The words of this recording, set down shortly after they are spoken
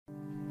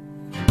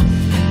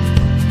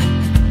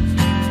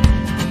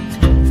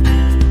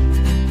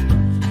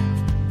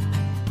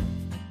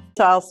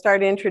I'll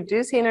start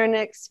introducing our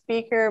next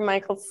speaker,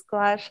 Michael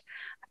Sklash,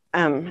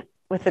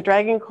 with the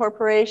Dragon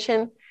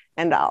Corporation,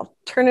 and I'll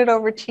turn it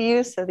over to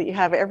you so that you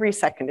have every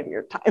second of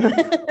your time.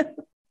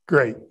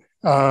 Great.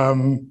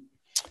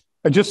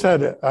 I just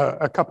had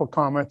a couple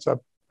comments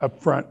up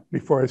front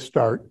before I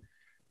start.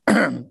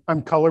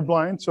 I'm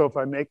colorblind, so if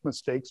I make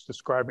mistakes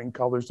describing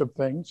colors of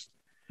things.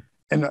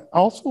 And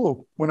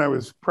also, when I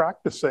was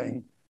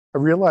practicing, I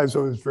realized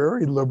I was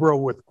very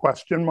liberal with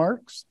question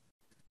marks.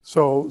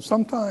 So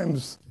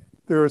sometimes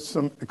there are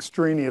some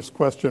extraneous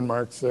question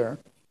marks there.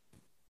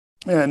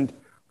 And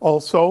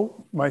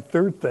also, my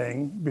third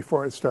thing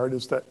before I start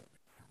is that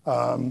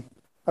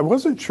I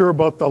wasn't sure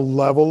about the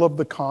level of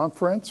the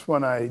conference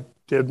when I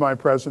did my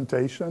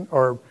presentation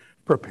or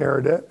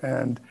prepared it.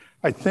 And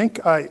I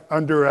think I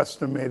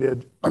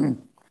underestimated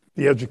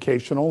the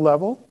educational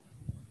level.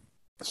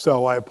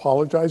 So I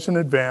apologize in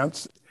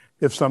advance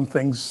if some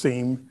things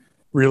seem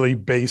really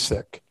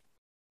basic.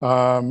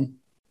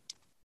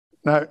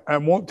 Now, I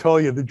won't tell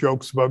you the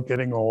jokes about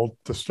getting old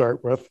to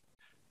start with.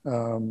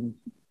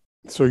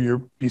 So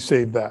you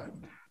save that.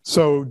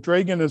 So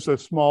Dragon is a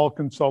small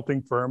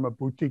consulting firm, a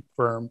boutique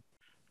firm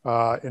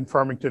in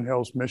Farmington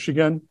Hills,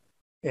 Michigan,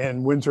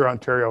 and Windsor,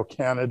 Ontario,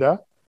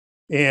 Canada.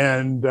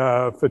 And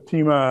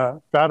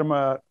Fatima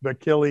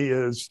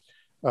Vakili is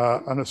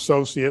an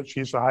associate.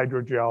 She's a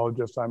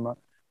hydrogeologist. I'm a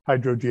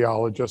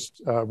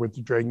hydrogeologist with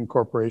the Dragon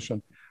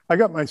Corporation. I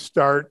got my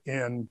start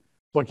in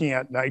looking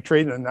at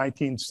nitrate in the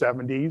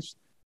 1970s.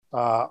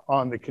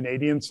 On the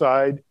Canadian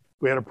side,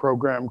 we had a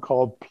program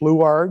called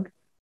PLUARG.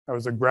 I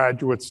was a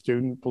graduate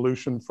student,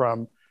 Pollution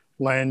from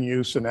Land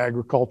Use and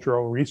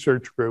Agricultural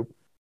Research Group.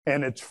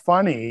 And it's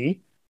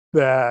funny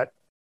that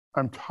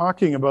I'm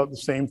talking about the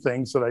same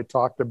things that I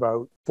talked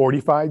about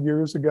 45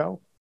 years ago.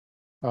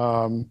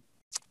 And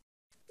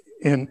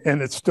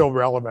it's still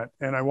relevant.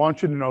 And I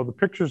want you to know the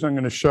pictures I'm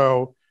going to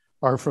show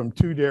are from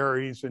 2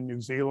 dairies in New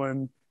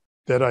Zealand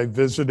that I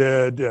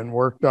visited and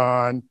worked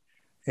on,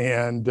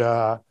 and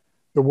the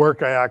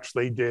work I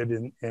actually did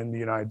in the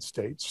United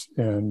States.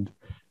 And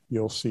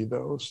you'll see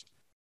those.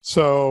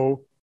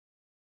 So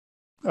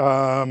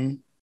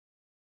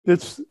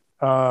this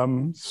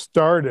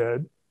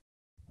started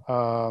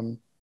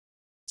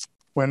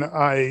when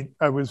I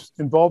was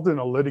involved in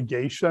a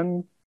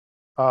litigation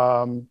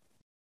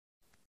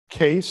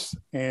case,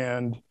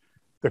 and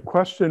the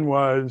question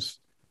was,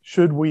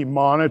 should we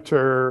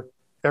monitor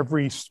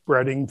every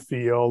spreading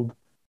field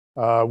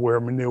where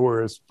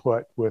manure is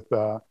put with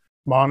a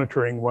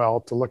monitoring well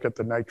to look at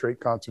the nitrate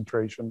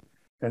concentration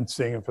and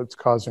seeing if it's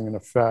causing an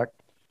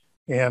effect?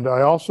 And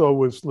I also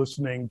was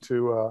listening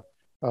to a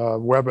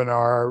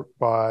webinar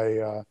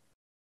by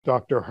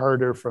Dr.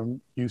 Harder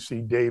from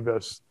UC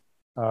Davis,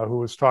 who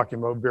was talking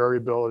about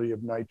variability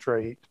of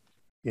nitrate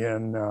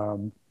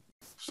in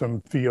some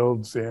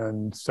fields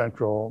in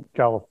Central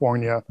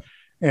California.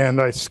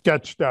 And I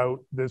sketched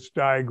out this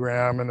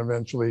diagram and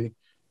eventually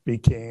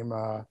became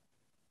a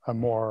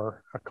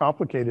more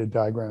complicated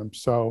diagram.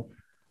 So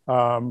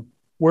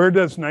where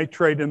does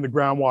nitrate in the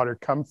groundwater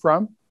come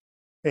from?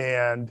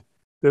 And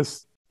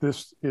this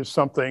is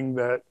something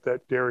that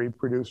dairy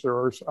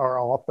producers are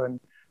often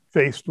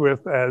faced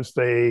with as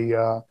they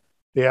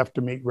have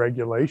to meet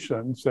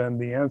regulations. And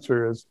the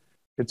answer is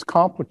it's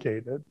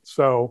complicated.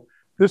 So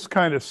this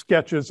kind of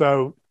sketches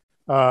out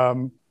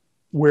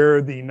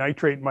where the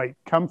nitrate might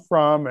come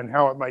from and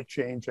how it might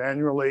change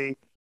annually.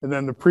 And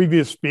then the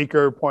previous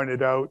speaker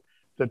pointed out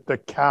that the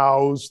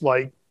cows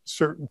like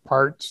certain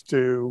parts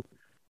to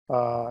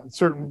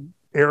certain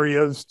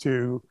areas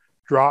to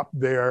drop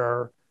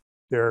their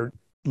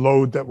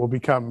load that will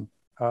become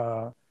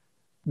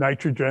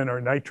nitrogen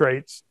or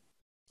nitrates.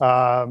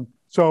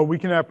 So we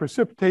can have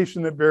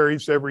precipitation that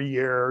varies every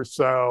year.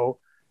 So,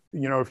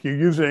 you know, if you're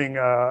using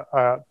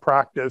a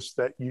practice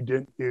that you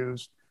didn't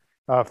use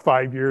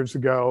 5 years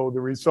ago, the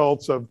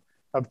results of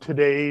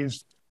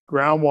today's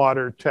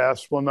groundwater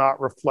tests will not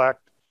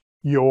reflect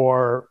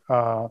your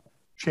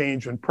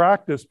change in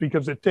practice,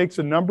 because it takes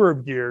a number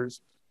of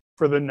years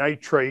for the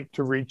nitrate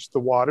to reach the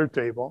water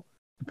table,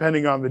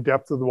 depending on the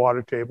depth of the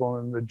water table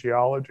and the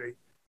geology.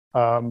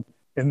 In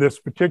this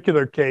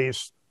particular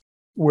case,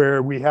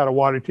 where we had a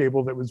water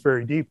table that was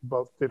very deep,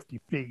 about 50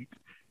 feet,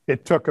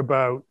 it took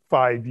about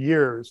 5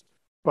 years.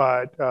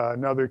 But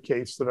another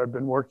case that I've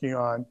been working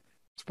on,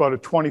 it's about a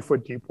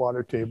 20-foot deep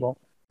water table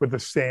with a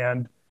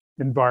sand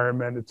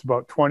environment. It's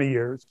about 20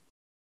 years.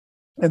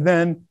 And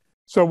then,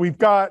 so we've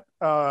got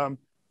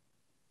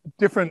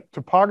different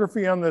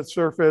topography on the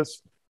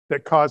surface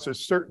that causes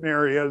certain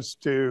areas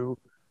to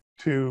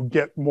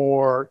get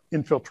more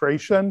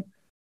infiltration.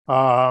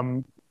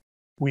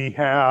 We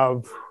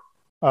have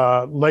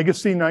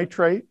legacy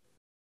nitrate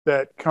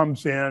that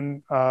comes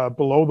in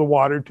below the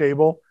water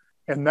table,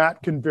 and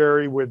that can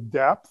vary with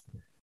depth.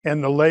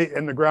 And the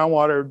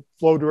groundwater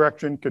flow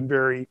direction can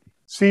vary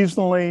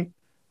seasonally.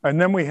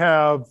 And then we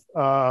have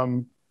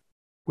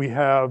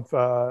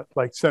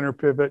like center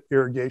pivot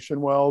irrigation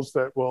wells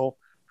that will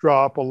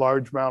draw up a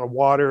large amount of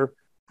water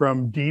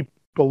from deep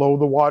below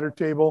the water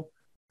table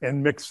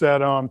and mix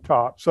that on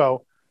top.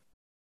 So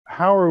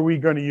how are we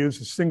going to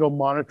use a single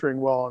monitoring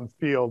well in the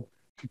field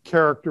to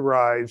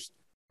characterize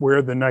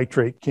where the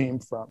nitrate came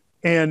from?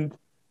 And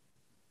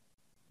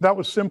that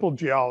was simple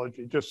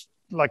geology, just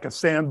like a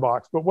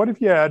sandbox. But what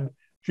if you had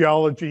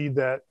geology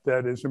that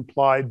is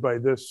implied by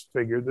this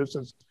figure? This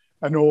is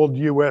an old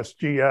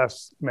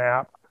USGS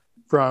map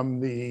from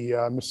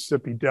the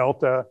Mississippi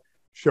Delta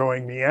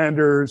showing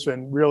meanders,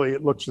 and really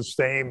it looks the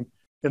same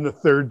in the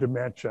third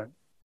dimension.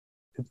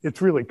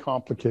 It's really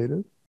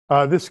complicated.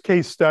 This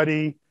case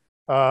study,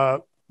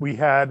 we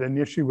had an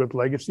issue with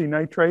legacy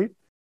nitrate.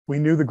 We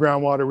knew the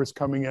groundwater was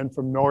coming in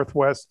from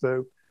northwest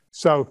to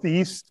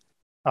southeast,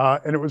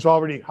 and it was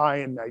already high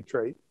in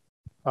nitrate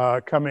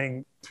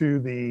coming to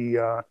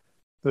the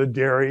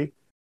dairy.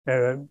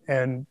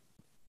 And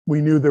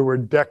we knew there were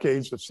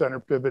decades of center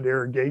pivot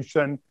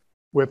irrigation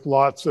with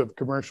lots of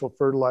commercial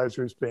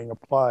fertilizers being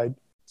applied.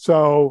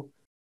 So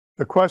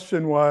the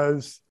question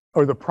was,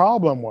 or the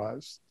problem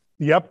was,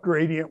 the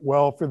upgradient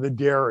well for the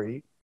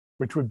dairy,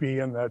 which would be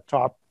in the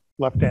top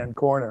left-hand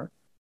corner,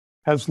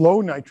 has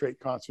low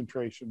nitrate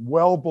concentration,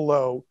 well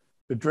below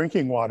the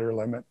drinking water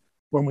limit,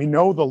 when we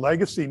know the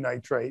legacy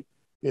nitrate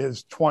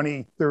is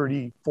 20,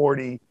 30,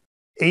 40,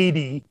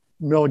 80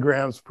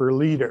 milligrams per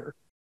liter,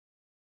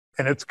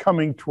 and it's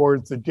coming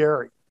towards the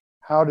dairy.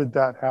 How did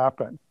that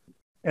happen?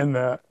 And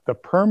the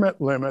permit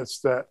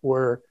limits that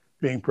were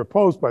being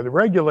proposed by the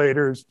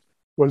regulators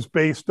was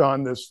based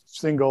on this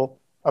single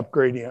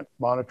upgradient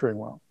monitoring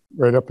well,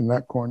 right up in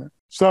that corner.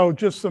 So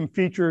just some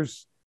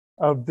features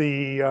of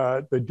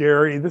the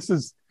dairy. This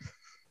is,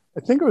 I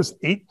think it was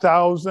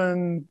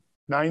 8,000,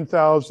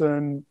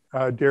 9,000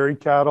 dairy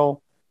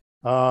cattle.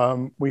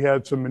 We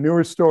had some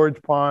manure storage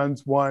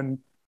ponds, one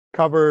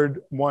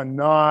covered, one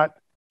not,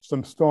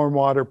 some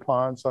stormwater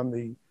ponds on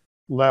the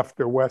left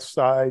or west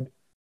side,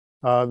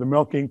 the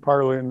milking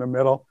parlor in the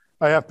middle.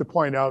 I have to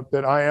point out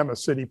that I am a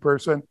city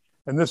person,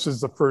 and this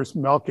is the first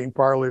milking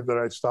parlor that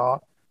I saw.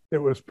 It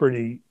was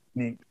pretty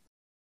neat.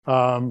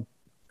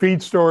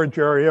 Feed storage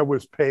area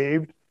was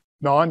paved,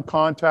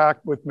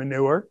 non-contact with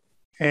manure,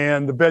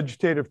 and the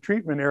vegetative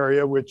treatment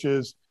area, which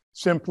is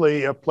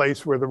simply a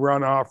place where the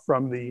runoff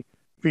from the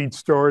feed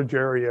storage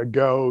area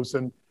goes.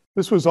 And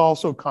this was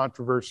also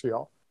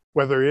controversial,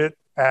 whether it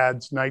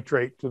adds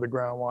nitrate to the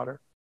groundwater.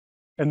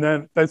 And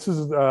then this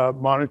is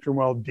monitoring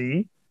well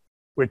D,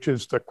 which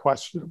is the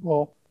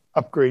questionable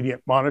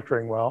upgradient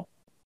monitoring well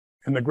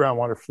in the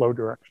groundwater flow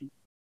direction.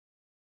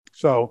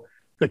 So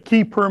the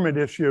key permit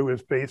issue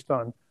is based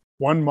on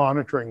one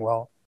monitoring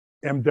well,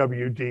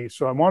 MWD.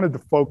 So I wanted to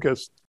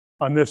focus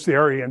on this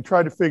area and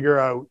try to figure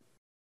out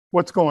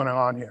what's going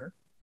on here.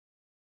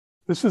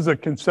 This is a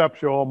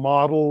conceptual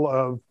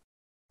model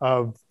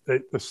of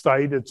the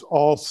site. It's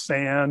all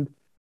sand.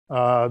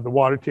 The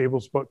water table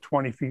is about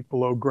 20 feet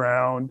below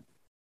ground.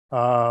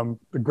 The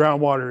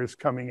groundwater is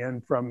coming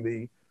in from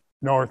the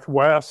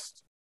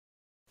northwest.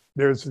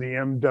 There's the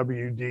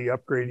MWD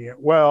upgradient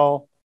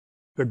well.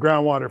 The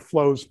groundwater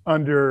flows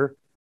under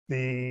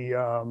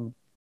the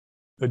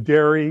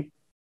dairy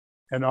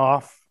and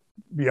off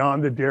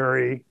beyond the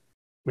dairy.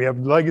 We have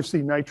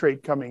legacy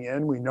nitrate coming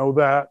in. We know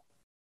that.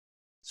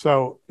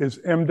 So is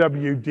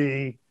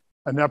MWD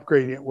an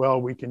upgradient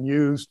well we can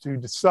use to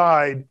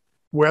decide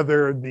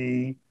whether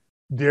the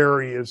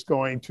dairy is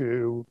going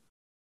to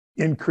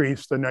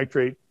increase the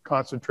nitrate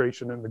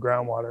concentration in the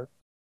groundwater?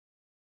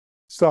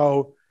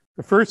 So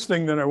the first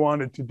thing that I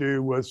wanted to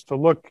do was to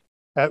look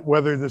at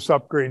whether this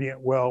upgradient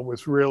well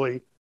was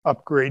really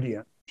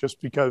upgradient,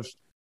 just because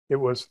it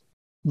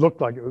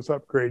looked like it was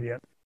upgradient.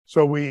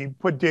 So we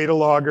put data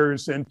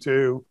loggers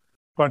into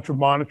a bunch of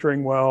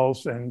monitoring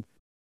wells and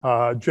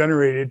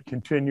generated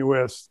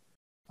continuous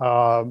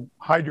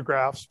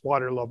hydrographs,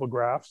 water level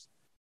graphs,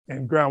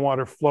 and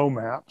groundwater flow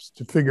maps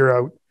to figure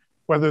out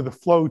whether the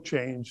flow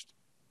changed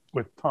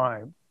with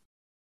time.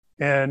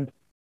 And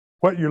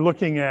what you're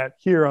looking at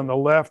here on the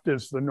left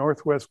is the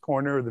northwest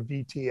corner of the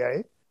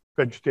VTA,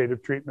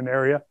 vegetative treatment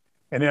area,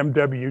 and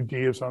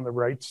MWD is on the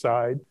right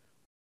side.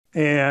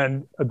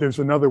 And there's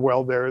another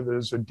well there.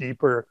 There's a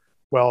deeper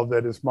well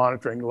that is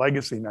monitoring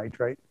legacy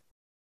nitrate.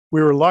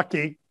 We were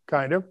lucky,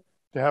 kind of,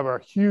 to have a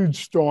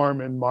huge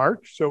storm in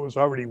March, so it was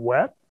already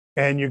wet.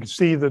 And you can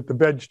see that the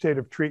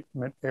vegetative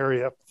treatment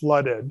area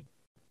flooded.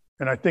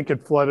 And I think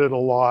it flooded a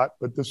lot,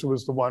 but this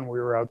was the one we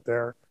were out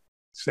there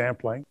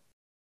sampling.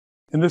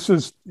 And this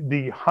is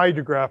the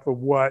hydrograph of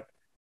what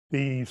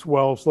these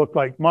wells look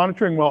like.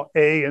 Monitoring well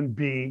A and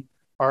B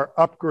are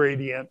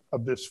upgradient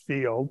of this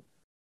field,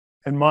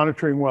 and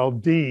monitoring well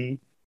D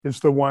is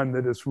the one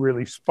that is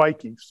really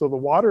spiky. So the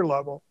water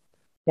level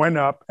went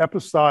up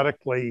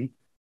episodically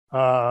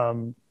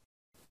 2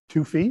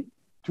 feet,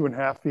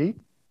 2.5 feet,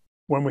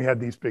 when we had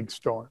these big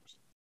storms.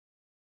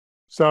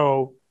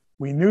 So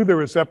we knew there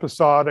was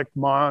episodic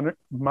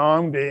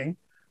mounding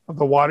of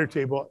the water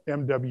table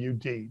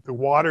MWD. The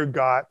water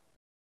got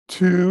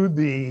to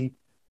the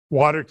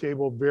water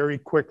table very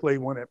quickly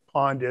when it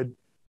ponded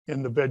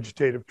in the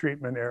vegetative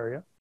treatment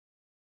area.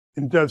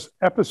 And does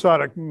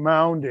episodic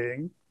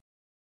mounding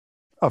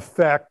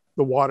affect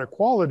the water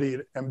quality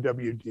at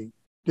MWD?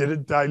 Did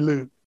it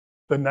dilute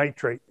the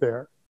nitrate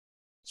there.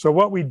 So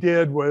what we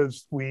did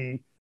was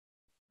we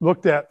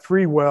looked at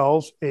 3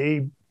 wells,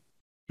 A,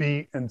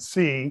 B, and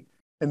C,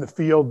 in the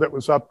field that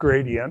was up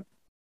gradient,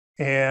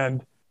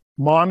 and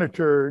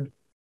monitored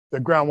the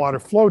groundwater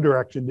flow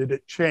direction. Did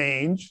it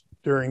change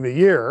during the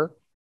year?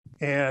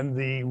 And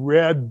the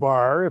red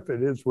bar, if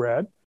it is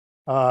red,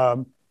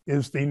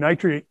 is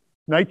the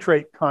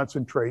nitrate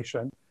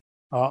concentration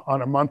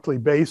on a monthly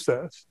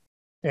basis.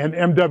 And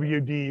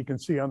MWD, you can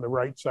see on the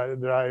right side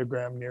of the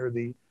diagram near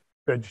the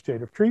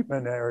vegetative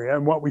treatment area.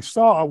 And what we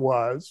saw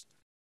was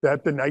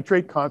that the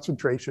nitrate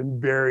concentration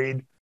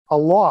varied a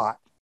lot,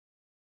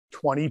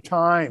 20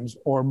 times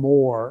or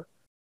more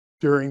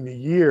during the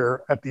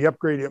year at the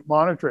upgradient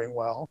monitoring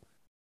well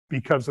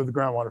because of the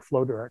groundwater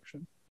flow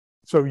direction.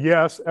 So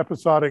yes,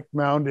 episodic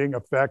mounding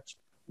affects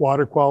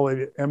water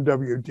quality at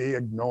MWD,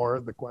 ignore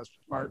the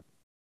question mark.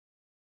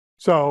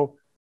 So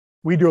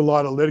we do a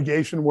lot of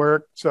litigation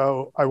work,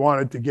 so I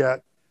wanted to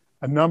get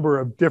a number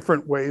of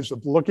different ways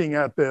of looking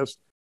at this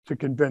to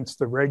convince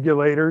the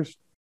regulators.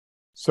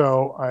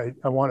 So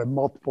I wanted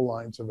multiple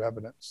lines of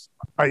evidence.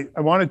 I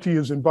wanted to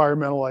use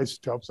environmental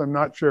isotopes. I'm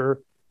not sure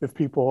if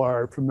people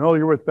are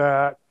familiar with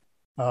that,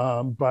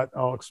 but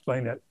I'll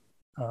explain it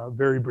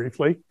very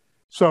briefly.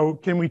 So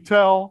can we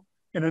tell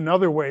in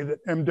another way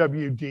that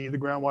MWD, the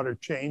groundwater,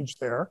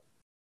 changed there?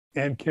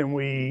 And can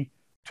we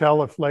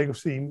tell if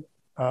legacy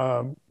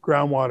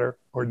groundwater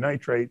or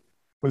nitrate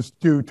was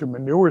due to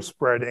manure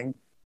spreading,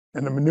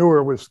 and the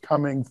manure was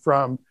coming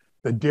from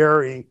the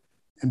dairy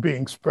and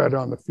being spread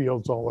on the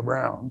fields all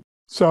around?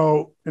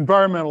 So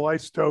environmental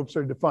isotopes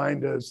are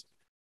defined as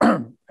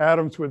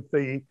atoms with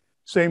the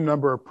same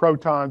number of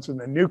protons in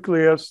the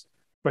nucleus,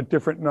 but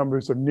different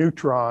numbers of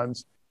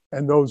neutrons.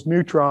 And those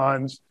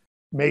neutrons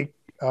make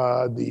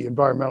the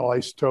environmental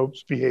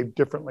isotopes behave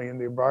differently in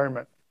the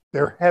environment.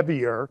 They're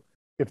heavier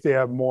if they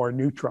have more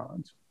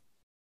neutrons.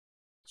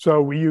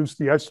 So we use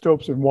the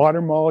isotopes in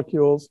water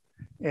molecules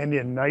and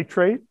in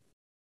nitrate.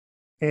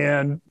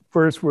 And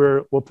first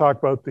we'll talk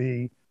about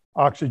the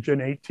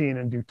oxygen-18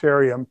 and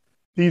deuterium.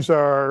 These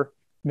are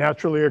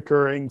naturally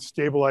occurring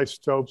stable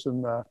isotopes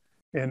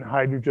in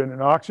hydrogen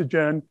and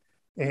oxygen,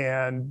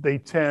 and they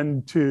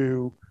tend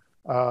to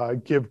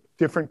give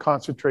different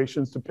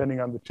concentrations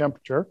depending on the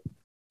temperature.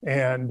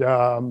 And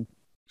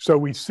so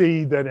we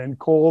see that in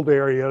cold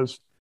areas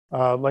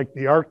like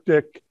the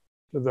Arctic,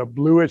 the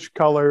bluish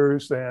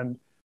colors, and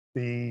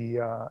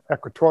the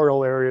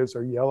equatorial areas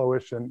are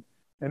yellowish and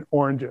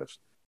orangish.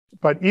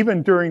 But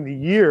even during the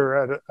year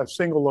at a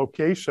single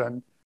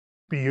location,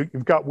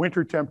 you've got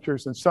winter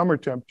temperatures and summer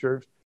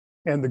temperatures,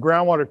 and the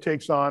groundwater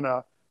takes on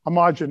a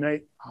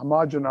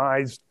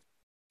homogenized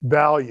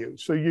value.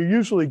 So you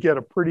usually get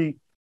a pretty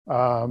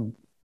uniform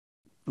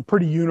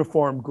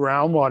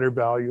groundwater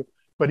value,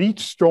 but each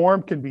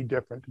storm can be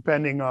different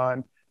depending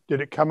on,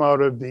 did it come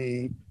out of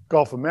the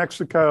Gulf of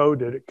Mexico?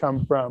 Did it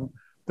come from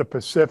the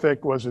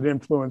Pacific? Was it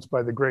influenced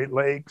by the Great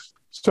Lakes?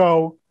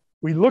 So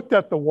we looked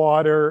at the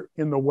water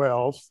in the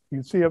wells. You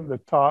can see up at the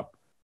top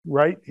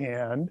right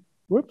hand,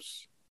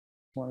 whoops,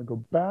 I want to go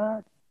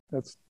back.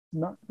 That's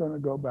not going to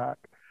go back.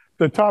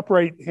 The top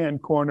right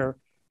hand corner,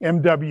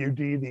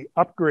 MWD, the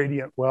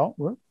upgradient well,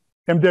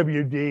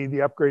 MWD, the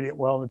upgradient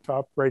well in the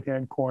top right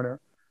hand corner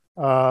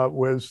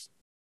was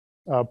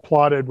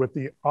plotted with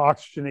the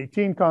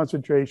oxygen-18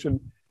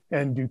 concentration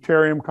and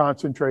deuterium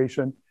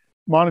concentration.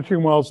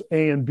 Monitoring wells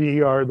A and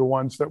B are the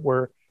ones that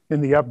were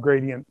in the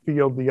upgradient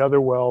field. The other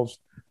wells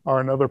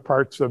are in other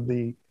parts of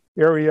the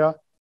area.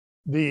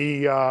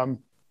 The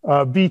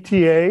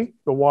VTA,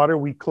 the water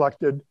we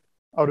collected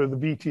out of the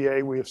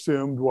VTA, we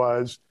assumed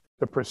was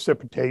the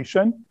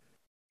precipitation.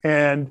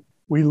 And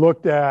we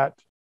looked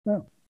at,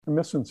 oh, I'm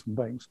missing some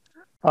things.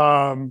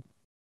 MWD,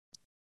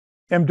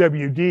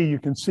 you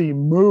can see,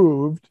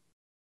 moved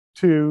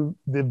to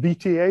the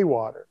VTA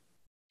water.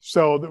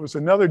 So there was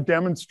another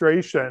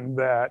demonstration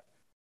that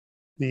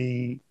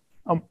the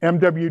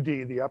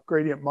MWD, the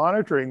upgradient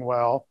monitoring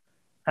well,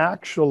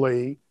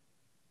 actually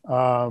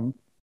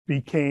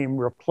became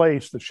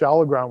replaced, the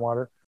shallow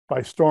groundwater,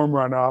 by storm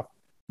runoff,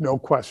 no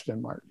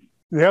question mark.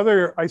 The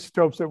other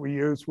isotopes that we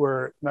used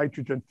were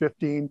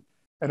nitrogen-15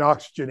 and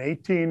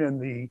oxygen-18 in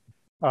the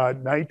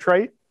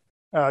nitrate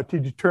to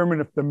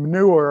determine if the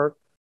manure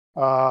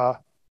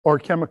or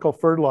chemical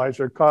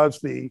fertilizer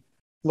caused the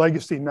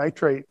legacy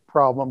nitrate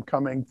problem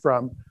coming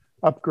from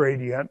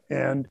upgradient,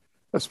 and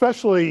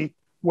especially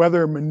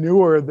whether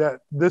manure that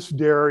this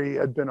dairy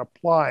had been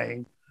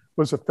applying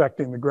was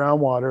affecting the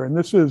groundwater. And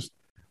this is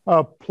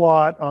a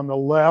plot on the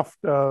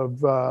left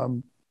of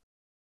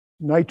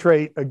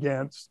nitrate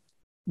against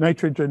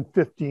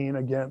nitrogen-15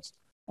 against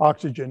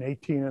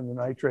oxygen-18 in the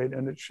nitrate.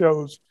 And it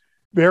shows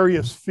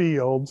various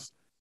fields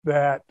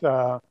that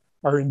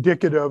are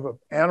indicative of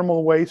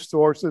animal waste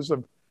sources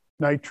of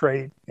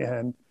nitrate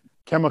and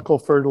chemical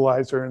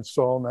fertilizer and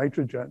soil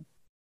nitrogen.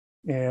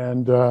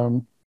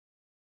 And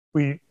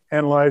we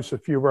analyzed a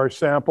few of our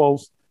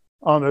samples.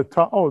 On the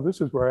top, oh,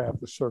 this is where I have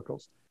the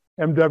circles.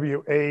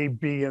 MWA,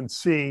 B, and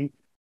C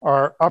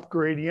are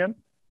upgradient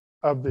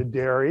of the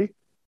dairy.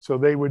 So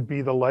they would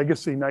be the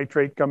legacy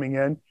nitrate coming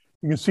in.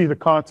 You can see the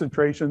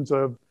concentrations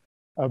of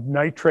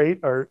nitrate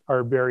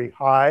are very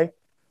high.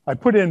 I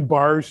put in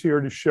bars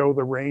here to show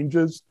the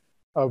ranges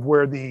of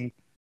where the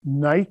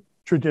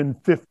nitrogen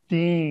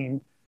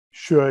 15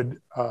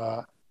 should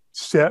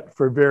sit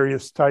for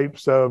various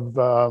types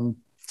of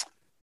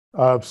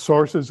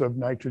sources of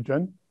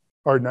nitrogen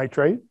or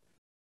nitrate.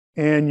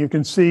 And you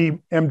can see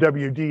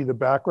MWD, the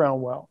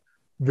background well,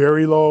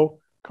 very low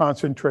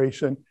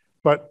concentration,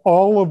 but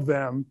all of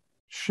them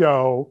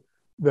show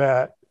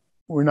that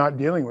we're not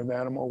dealing with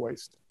animal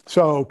waste.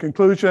 So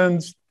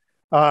conclusions,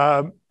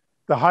 the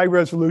high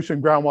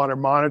resolution groundwater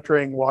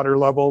monitoring water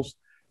levels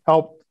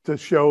helped to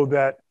show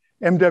that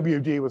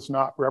MWD was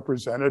not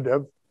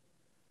representative.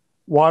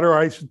 Water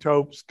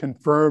isotopes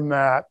confirm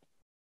that.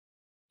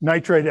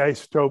 Nitrate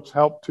isotopes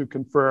helped to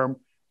confirm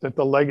that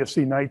the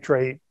legacy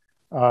nitrate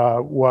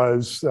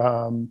was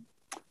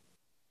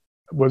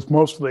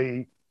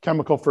mostly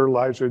chemical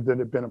fertilizer that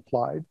had been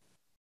applied.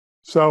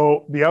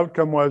 So the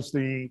outcome was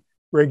the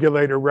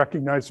regulator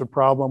recognized the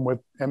problem with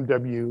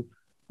MWD,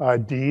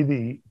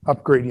 the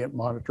upgradient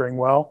monitoring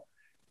well,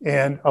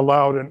 and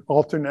allowed an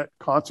alternate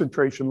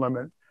concentration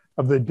limit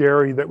of the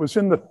dairy that was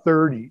in the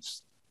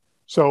 30s.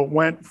 So it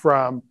went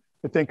from,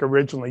 I think,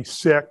 originally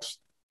 6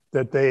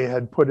 that they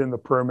had put in the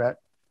permit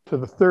to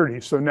the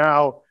 30s. So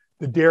now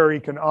the dairy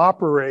can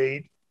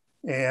operate,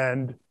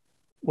 and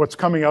what's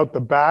coming out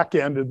the back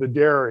end of the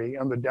dairy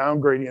on the down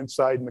gradient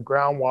side in the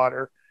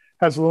groundwater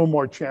has a little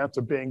more chance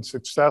of being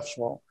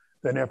successful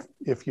than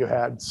if you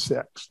had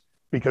 6,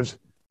 because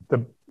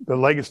the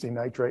legacy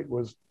nitrate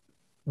was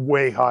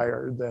way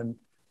higher than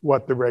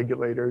what the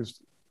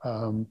regulators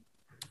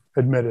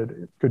admitted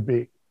it could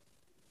be.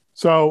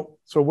 So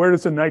where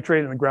does the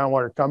nitrate in the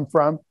groundwater come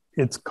from?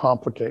 It's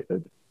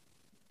complicated.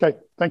 Okay,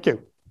 thank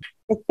you.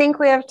 I think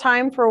we have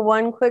time for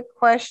one quick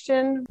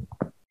question.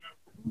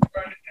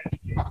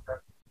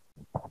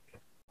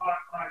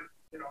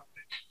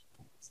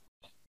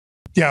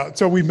 Yeah,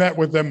 so we met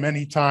with them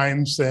many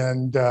times,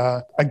 and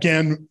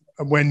again,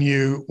 when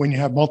you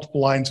have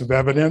multiple lines of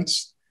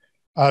evidence,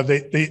 I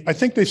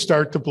think they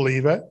start to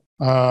believe it,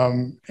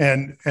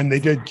 and they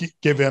did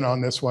give in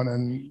on this one,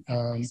 and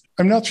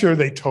I'm not sure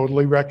they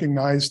totally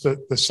recognized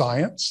the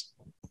science,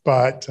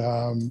 but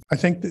I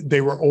think that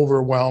they were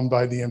overwhelmed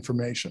by the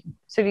information.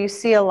 So do you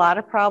see a lot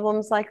of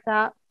problems like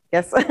that?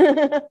 Yes.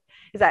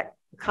 Is that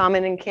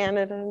common in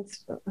Canada and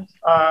stuff?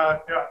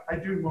 Yeah, I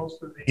do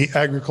most of the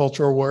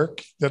agricultural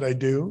work that I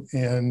do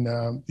in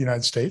the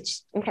United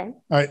States. Okay.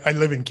 I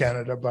live in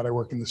Canada, but I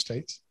work in the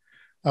States.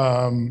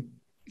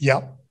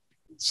 Yeah.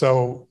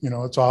 So,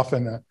 it's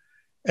often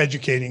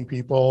educating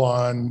people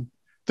on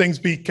things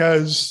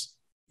because,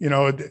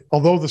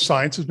 although the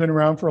science has been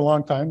around for a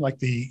long time, like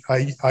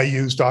I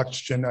used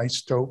oxygen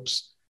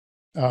isotopes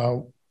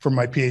for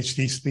my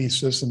PhD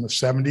thesis in the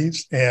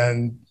 70s,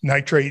 and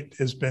nitrate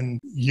has been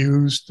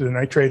used, the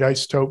nitrate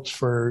isotopes,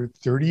 for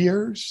 30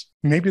 years.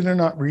 Maybe they're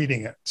not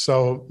reading it,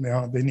 so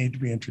they need to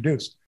be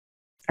introduced.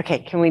 Okay,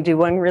 can we do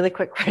one really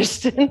quick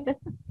question?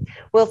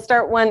 We'll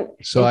start one.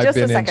 So I've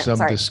been in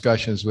some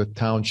discussions with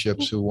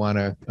townships who want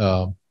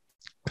to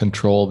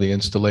control the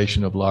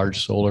installation of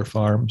large solar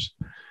farms,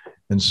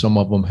 and some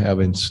of them have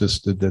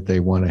insisted that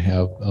they want to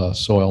have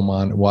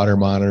water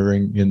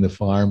monitoring in the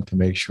farm to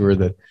make sure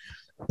that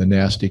the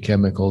nasty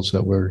chemicals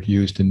that were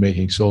used in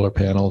making solar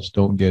panels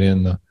don't get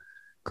in the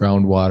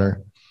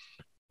groundwater.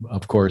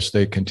 Of course,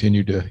 they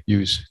continue to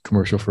use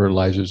commercial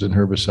fertilizers and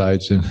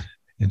herbicides and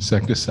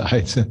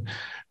insecticides and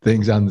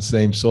things on the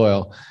same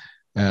soil.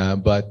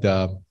 But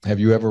have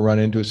you ever run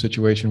into a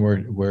situation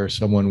where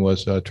someone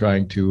was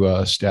trying to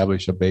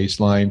establish a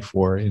baseline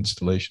for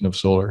installation of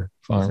solar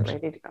farms?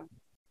 Ready to go.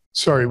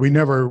 Sorry, we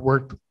never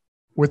worked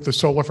with the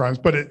solar farms,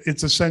 but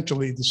it's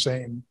essentially the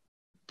same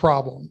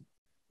problem.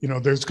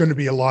 There's going to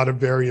be a lot of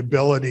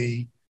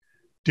variability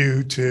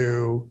due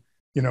to,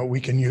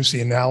 we can use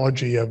the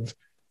analogy of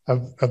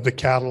the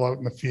cattle out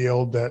in the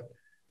field, that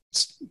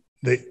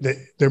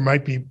there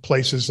might be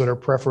places that are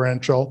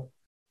preferential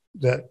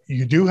that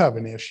you do have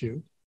an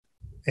issue,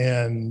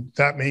 and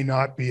that may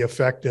not be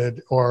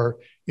affected or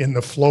in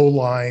the flow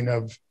line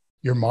of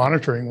your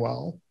monitoring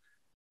well,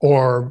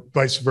 or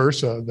vice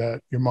versa,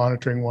 that your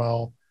monitoring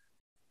well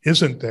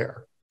isn't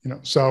there.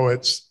 So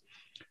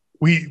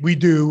we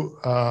do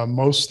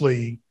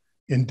mostly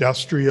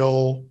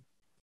industrial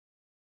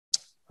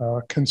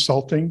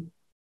consulting,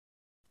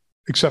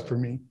 except for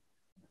me.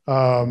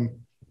 And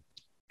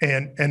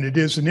it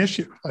is an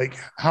issue, like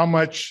how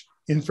much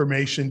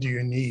information do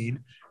you need?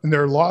 And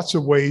there are lots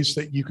of ways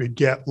that you could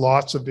get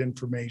lots of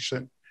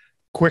information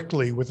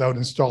quickly without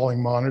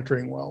installing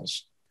monitoring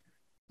wells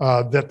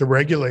that the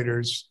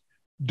regulators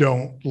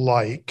don't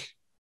like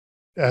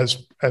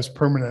as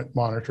permanent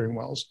monitoring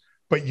wells.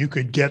 But you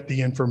could get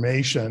the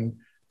information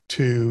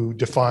to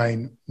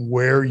define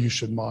where you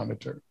should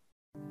monitor.